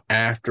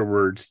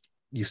 afterwards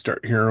you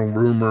start hearing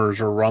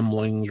rumors or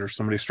rumblings or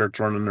somebody starts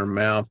running their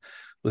mouth.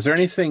 Was there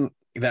anything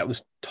that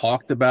was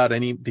talked about?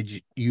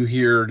 Did you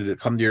hear, did it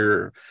come to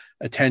your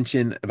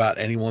attention about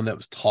anyone that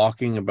was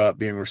talking about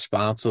being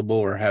responsible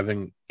or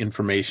having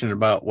information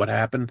about what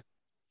happened?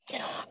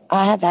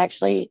 I have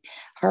actually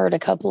heard a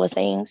couple of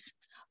things,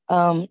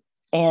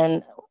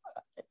 and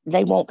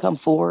they won't come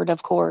forward,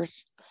 of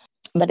course,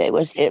 but it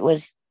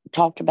was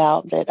talked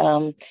about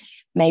that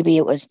maybe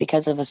it was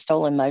because of a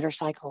stolen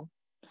motorcycle.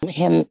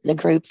 The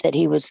group that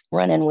he was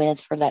running with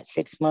for that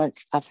 6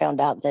 months, I found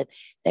out that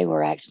they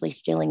were actually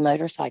stealing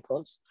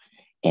motorcycles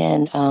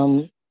and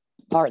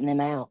parting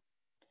them out.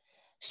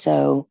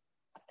 So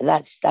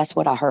that's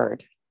what I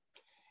heard.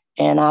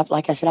 And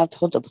like I said, I've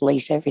told the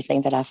police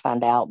everything that I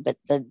found out. But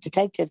the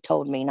detective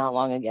told me not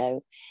long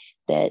ago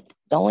that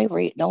the only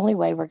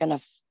way we're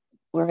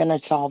gonna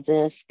solve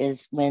this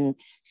is when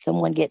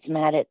someone gets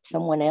mad at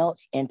someone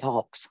else and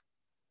talks.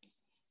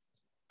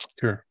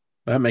 Sure,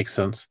 that makes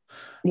sense.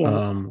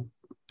 Yes.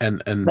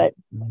 But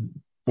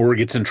or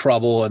gets in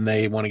trouble and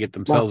they want to get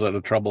themselves out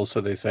of trouble,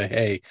 so they say,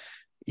 "Hey,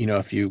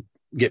 if you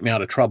get me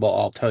out of trouble,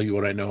 I'll tell you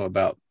what I know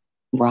about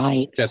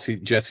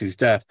Jesse's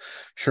death."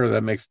 Sure,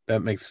 that makes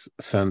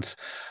sense.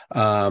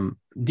 Do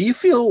you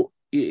feel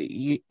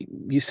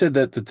you said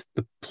that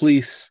the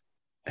police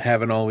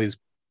haven't always,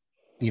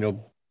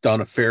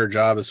 done a fair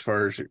job as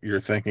far as you're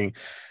thinking?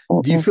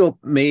 Mm-mm. Do you feel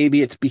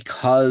maybe it's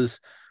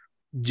because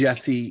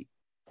Jesse,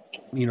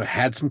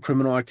 had some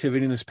criminal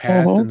activity in his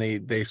past, and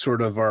they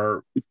sort of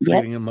are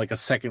treating him like a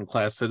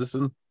second-class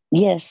citizen?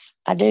 Yes,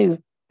 I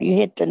do. You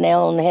hit the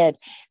nail on the head.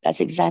 That's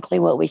exactly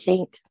what we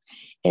think,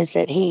 is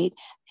that he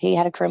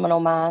had a criminal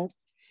mind,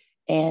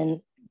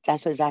 and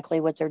that's exactly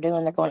what they're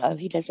doing. They're going, oh,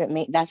 he doesn't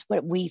mean, that's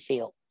what we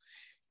feel.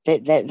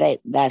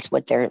 That's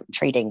what they're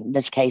treating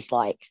this case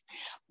like.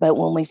 But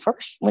when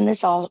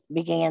this all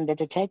began,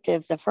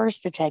 the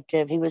first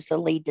detective, he was the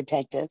lead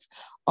detective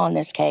on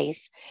this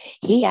case.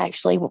 He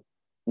actually,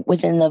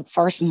 within the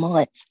first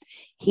month,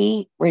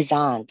 he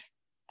resigned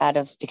out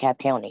of DeKalb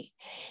County.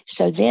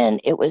 So then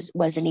it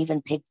wasn't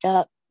even picked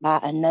up by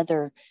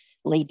another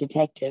lead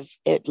detective.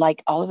 It,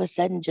 like, all of a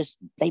sudden, just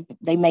they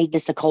made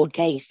this a cold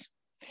case.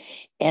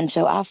 And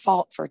so I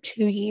fought for a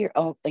year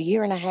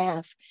and a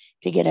half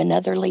to get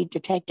another lead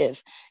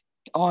detective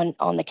on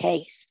the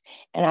case.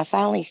 And I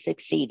finally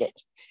succeeded.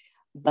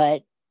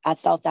 But I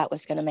thought that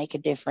was going to make a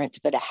difference,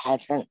 but it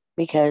hasn't,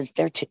 because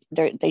they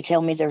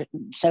tell me they're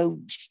so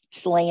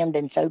slammed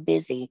and so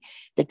busy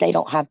that they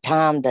don't have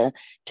time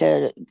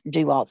to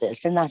do all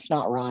this. And that's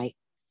not right.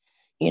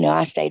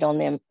 I stayed on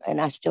them, and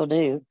I still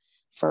do,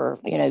 for,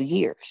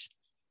 years.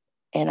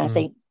 And I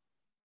think,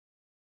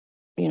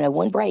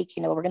 one break,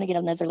 we're going to get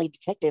another lead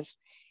detective,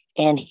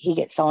 and he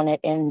gets on it,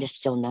 and there's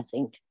still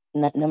nothing,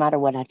 no matter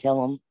what I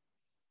tell him.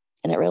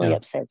 And it really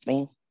upsets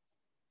me.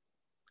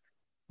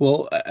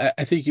 Well,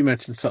 I think you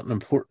mentioned something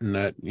important,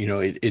 that,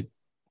 it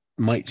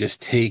might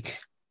just take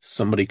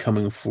somebody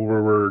coming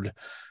forward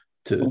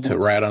to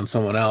rat on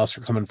someone else,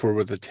 or coming forward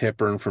with a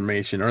tip or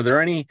information. Are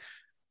there any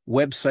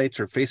websites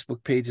or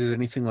Facebook pages,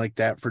 anything like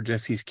that, for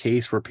Jesse's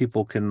case, where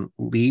people can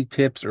leave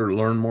tips or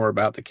learn more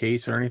about the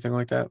case or anything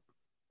like that?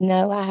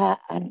 No,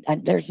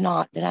 there's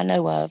not, that I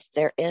know of.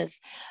 There is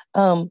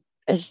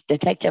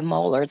Detective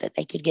Moeller that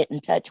they could get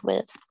in touch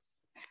with.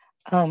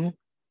 And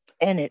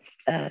it's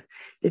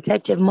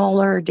Detective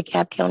Moeller,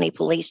 DeKalb County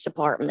Police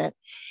Department.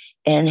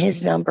 And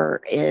his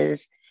number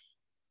is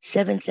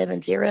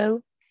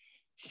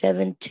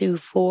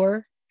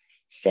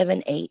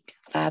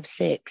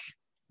 770-724-7856.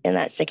 And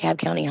that's DeKalb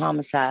County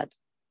Homicide.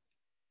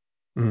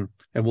 And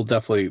we'll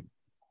definitely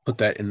put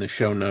that in the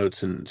show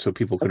notes, and so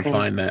people can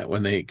find that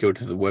when they go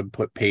to the web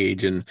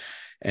page, and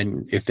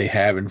if they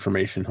have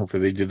information,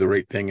 hopefully they do the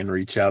right thing and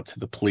reach out to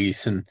the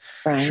police and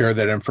share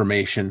that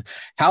information.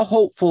 How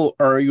hopeful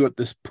are you at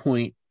this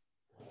point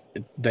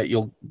that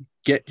you'll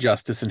get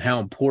justice, and how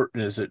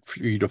important is it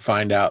for you to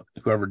find out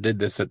whoever did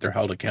this, that they're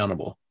held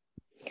accountable?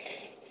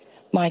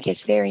 Mike,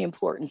 it's very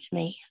important to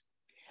me,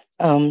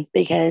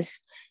 because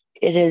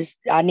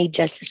I need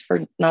justice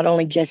for not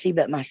only Jesse,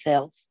 but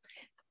myself,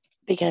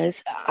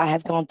 because I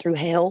have gone through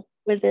hell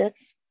with this.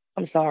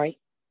 I'm sorry.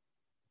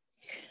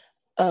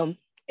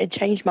 It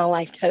changed my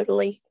life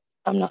totally.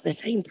 I'm not the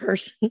same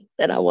person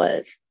that I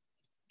was.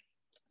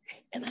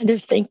 And I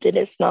just think that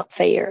it's not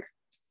fair.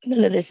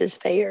 None of this is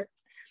fair.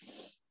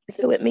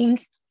 So it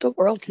means the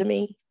world to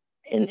me.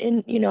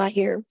 And I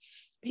hear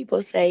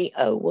people say,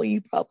 oh, well,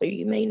 you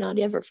may not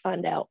ever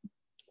find out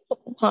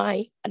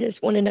why. I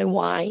just want to know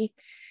why,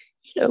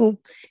 and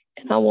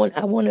I want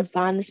to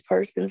find this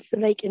person so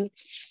they can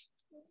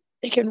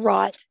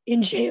rot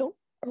in jail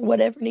or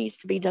whatever needs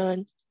to be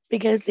done,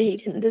 because he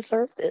didn't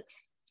deserve this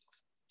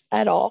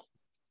at all.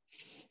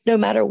 No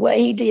matter what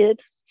he did,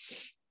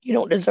 you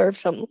don't deserve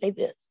something like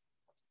this.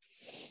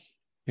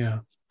 Yeah.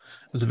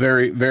 It's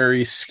very,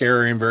 very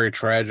scary and very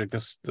tragic.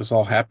 This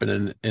all happened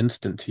in an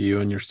instant to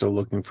you, and you're still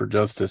looking for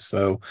justice.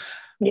 So,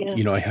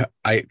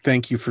 I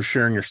thank you for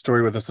sharing your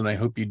story with us, and I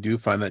hope you do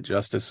find that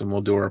justice, and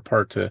we'll do our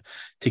part to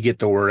get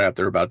the word out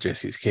there about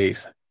Jesse's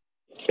case.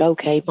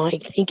 Okay,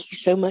 Mike. Thank you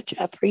so much.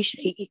 I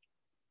appreciate you.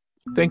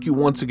 Thank you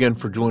once again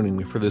for joining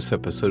me for this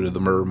episode of The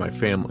Murder of My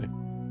Family.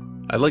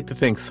 I'd like to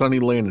thank Sonny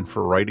Landon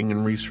for writing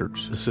and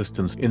research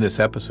assistance in this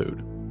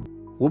episode.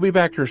 We'll be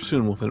back here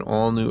soon with an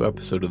all-new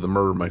episode of The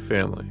Murder of My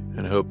Family,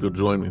 and I hope you'll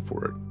join me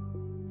for it.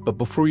 But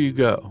before you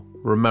go,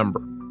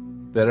 remember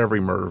that every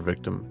murder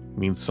victim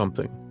means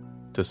something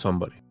to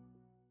somebody.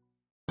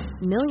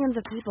 Millions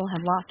of people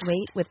have lost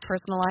weight with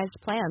personalized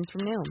plans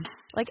from Noom.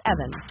 Like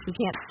Evan, who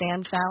can't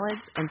stand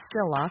salads and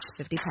still lost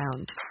 50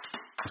 pounds.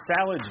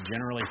 Salads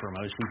generally for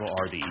most people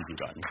are the easy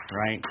button,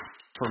 right?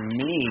 For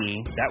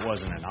me, that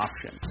wasn't an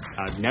option.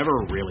 I never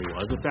really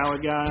was a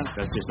salad guy.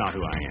 That's just not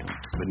who I am.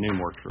 But Noom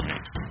worked for me.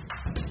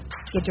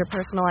 Get your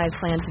personalized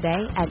plan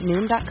today at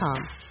Noom.com.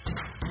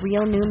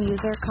 Real Noom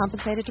user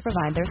compensated to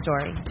provide their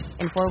story.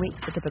 In 4 weeks,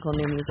 the typical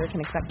Noom user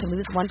can expect to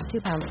lose 1 to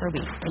 2 pounds per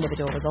week.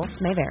 Individual results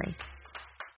may vary.